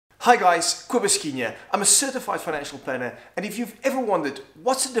Hi guys, Kobus Kühn here. I'm a certified financial planner, and if you've ever wondered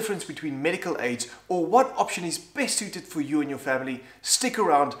what's the difference between medical aids or what option is best suited for you and your family, stick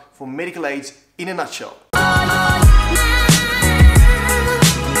around for medical aids in a nutshell.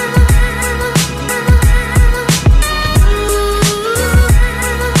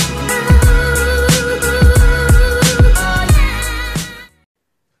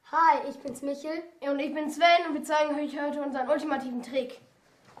 Hi, ich bin's Michel. Und ich bin Sven und wir zeigen euch heute unseren ultimativen Trick.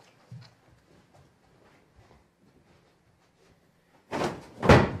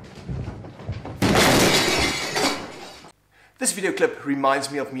 This video clip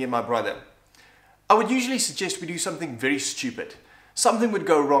reminds me of me and my brother. I would usually suggest we do something very stupid. Something would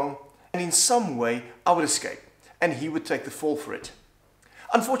go wrong, and in some way I would escape, and he would take the fall for it.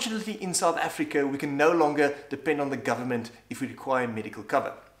 Unfortunately, in South Africa, we can no longer depend on the government if we require medical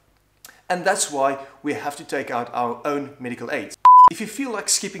cover. And that's why we have to take out our own medical aids. If you feel like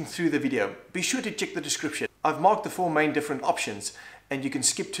skipping through the video, be sure to check the description. I've marked the 4 main different options, and you can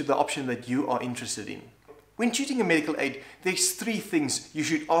skip to the option that you are interested in. When choosing a medical aid, there's 3 things you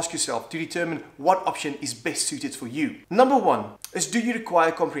should ask yourself to determine what option is best suited for you. Number 1 is, do you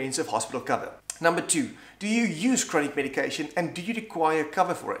require comprehensive hospital cover? Number 2, do you use chronic medication and do you require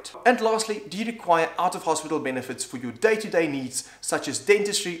cover for it? And lastly, do you require out-of-hospital benefits for your day-to-day needs such as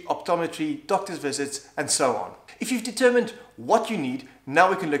dentistry, optometry, doctor's visits, and so on? If you've determined what you need, now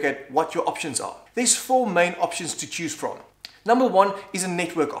we can look at what your options are. There's 4 main options to choose from. Number 1 is a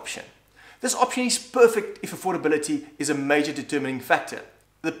network option. This option is perfect if affordability is a major determining factor.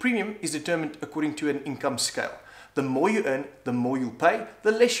 The premium is determined according to an income scale. The more you earn, the more you'll pay.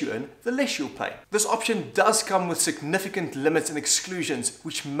 The less you earn, the less you'll pay. This option does come with significant limits and exclusions,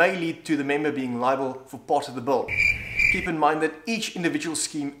 which may lead to the member being liable for part of the bill. Keep in mind that each individual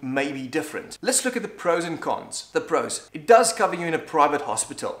scheme may be different. Let's look at the pros and cons. The pros: it does cover you in a private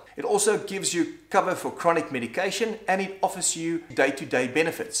hospital. It also gives you cover for chronic medication, and it offers you day-to-day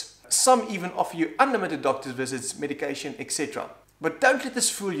benefits. Some even offer you unlimited doctor's visits, medication, etc. But don't let this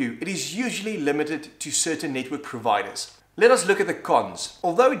fool you. It is usually limited to certain network providers. Let us look at the cons.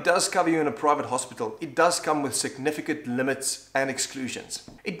 Although it does cover you in a private hospital, it does come with significant limits and exclusions.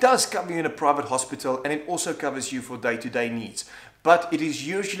 It does cover you in a private hospital, and it also covers you for day-to-day needs, but it is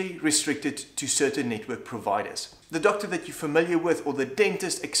usually restricted to certain network providers. The doctor that you're familiar with or the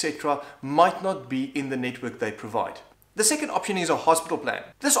dentist, etc. might not be in the network they provide. The second option is a hospital plan.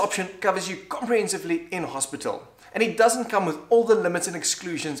 This option covers you comprehensively in hospital, and it doesn't come with all the limits and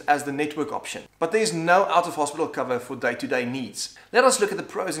exclusions as the network option. But there is no out-of-hospital cover for day-to-day needs. Let us look at the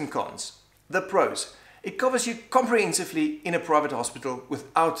pros and cons. The pros: it covers you comprehensively in a private hospital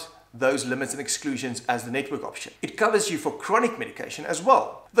without those limits and exclusions as the network option. It covers you for chronic medication as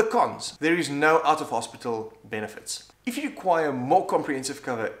well. The cons: there is no out-of-hospital benefits. If you require more comprehensive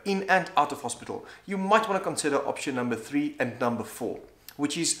cover in and out of hospital, you might want to consider option number 3 and number 4,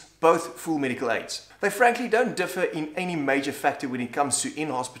 which is both full medical aids. They frankly don't differ in any major factor when it comes to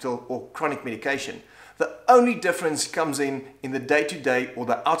in-hospital or chronic medication. The only difference comes in the day-to-day or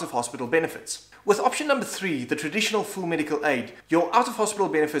the out-of-hospital benefits. With option number 3, the traditional full medical aid, your out-of-hospital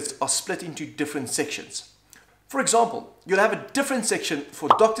benefits are split into different sections. For example, you'll have a different section for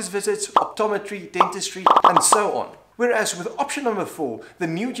doctor's visits, optometry, dentistry, and so on. Whereas with option number 4, the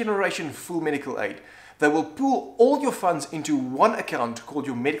new generation full medical aid, they will pool all your funds into one account called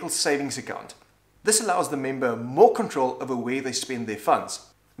your medical savings account. This allows the member more control over where they spend their funds.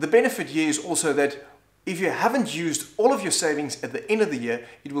 The benefit here is also that if you haven't used all of your savings at the end of the year,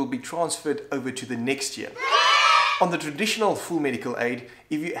 it will be transferred over to the next year. On the traditional full medical aid,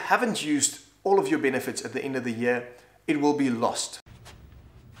 if you haven't used all of your benefits at the end of the year, it will be lost.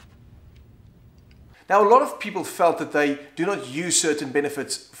 Now, a lot of people felt that they do not use certain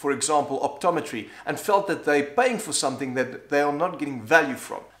benefits, for example optometry, and felt that they're paying for something that they are not getting value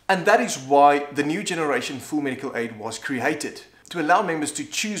from. And that is why the new generation full medical aid was created, to allow members to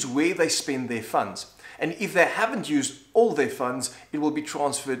choose where they spend their funds. And if they haven't used all their funds, it will be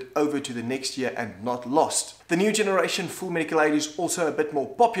transferred over to the next year and not lost. The new generation full medical aid is also a bit more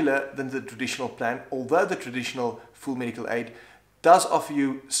popular than the traditional plan, although the traditional full medical aid does offer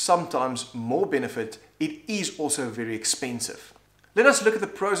you sometimes more benefit, it is also very expensive. Let us look at the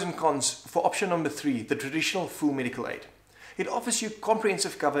pros and cons for option number 3, the traditional full medical aid. It offers you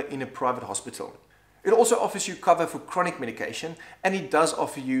comprehensive cover in a private hospital. It also offers you cover for chronic medication, and it does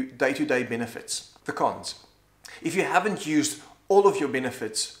offer you day-to-day benefits. The cons: if you haven't used all of your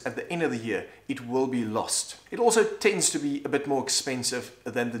benefits at the end of the year, it will be lost. It also tends to be a bit more expensive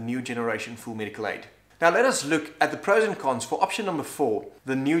than the new generation full medical aid. Now let us look at the pros and cons for option number 4,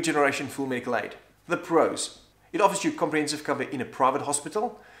 the new generation full medical aid. The pros: it offers you comprehensive cover in a private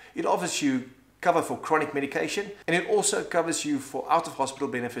hospital. It offers you cover for chronic medication, and it also covers you for out-of-hospital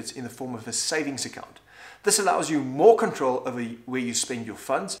benefits in the form of a savings account. This allows you more control over where you spend your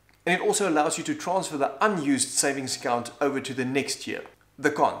funds, and it also allows you to transfer the unused savings account over to the next year.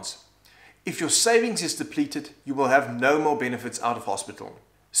 The cons. If your savings is depleted, you will have no more benefits out of hospital.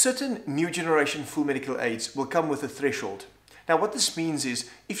 Certain new generation full medical aids will come with a threshold. Now what this means is,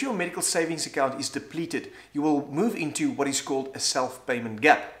 if your medical savings account is depleted, you will move into what is called a self-payment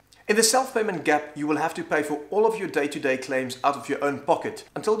gap. In the self-payment gap, you will have to pay for all of your day-to-day claims out of your own pocket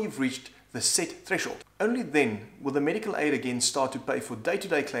until you've reached the set threshold. Only then will the medical aid again start to pay for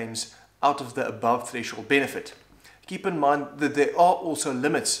day-to-day claims out of the above threshold benefit. Keep in mind that there are also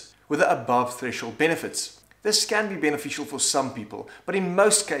limits with the above threshold benefits. This can be beneficial for some people, but in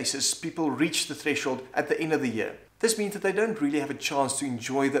most cases people reach the threshold at the end of the year. This means that they don't really have a chance to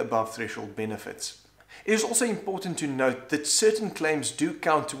enjoy the above threshold benefits. It is also important to note that certain claims do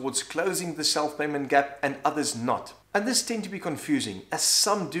count towards closing the self-payment gap and others not. And this tends to be confusing, as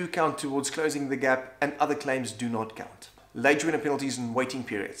some do count towards closing the gap and other claims do not count. Late joiner penalties and waiting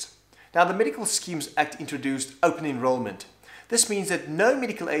periods. Now, the Medical Schemes Act introduced open enrollment. This means that no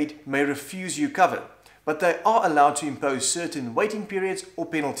medical aid may refuse you cover, but they are allowed to impose certain waiting periods or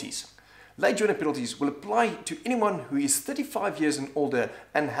penalties. Late joiner penalties will apply to anyone who is 35 years and older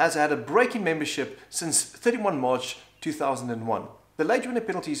and has had a break in membership since 31 March 2001. The late joiner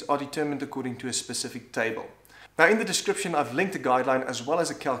penalties are determined according to a specific table. Now in the description I've linked a guideline as well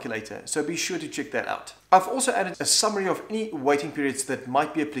as a calculator, so be sure to check that out. I've also added a summary of any waiting periods that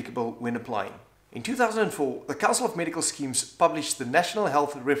might be applicable when applying. In 2004, the Council of Medical Schemes published the National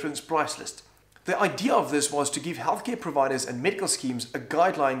Health Reference Price List. The idea of this was to give healthcare providers and medical schemes a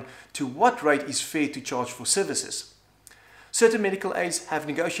guideline to what rate is fair to charge for services. Certain medical aids have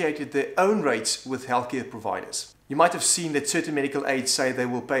negotiated their own rates with healthcare providers. You might have seen that certain medical aids say they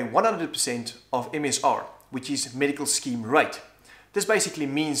will pay 100% of MSR, which is medical scheme rate. This basically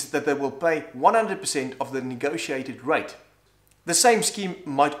means that they will pay 100% of the negotiated rate. The same scheme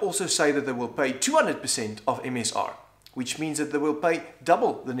might also say that they will pay 200% of MSR, which means that they will pay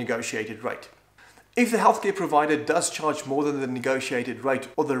double the negotiated rate. If the healthcare provider does charge more than the negotiated rate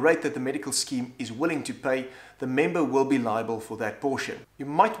or the rate that the medical scheme is willing to pay, the member will be liable for that portion. You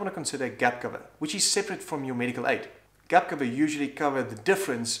might want to consider gap cover, which is separate from your medical aid. Gap cover usually covers the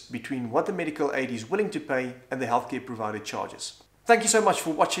difference between what the medical aid is willing to pay and the healthcare provider charges. Thank you so much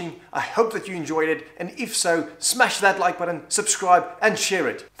for watching. I hope that you enjoyed it, and if so, smash that like button, subscribe and share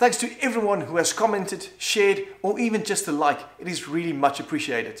it. Thanks to everyone who has commented, shared or even just a like. It is really much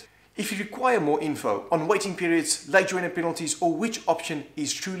appreciated. If you require more info on waiting periods, late joiner penalties or which option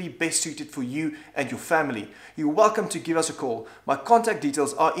is truly best suited for you and your family, you're welcome to give us a call. My contact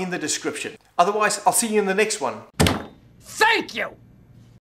details are in the description. Otherwise, I'll see you in the next one. Thank you!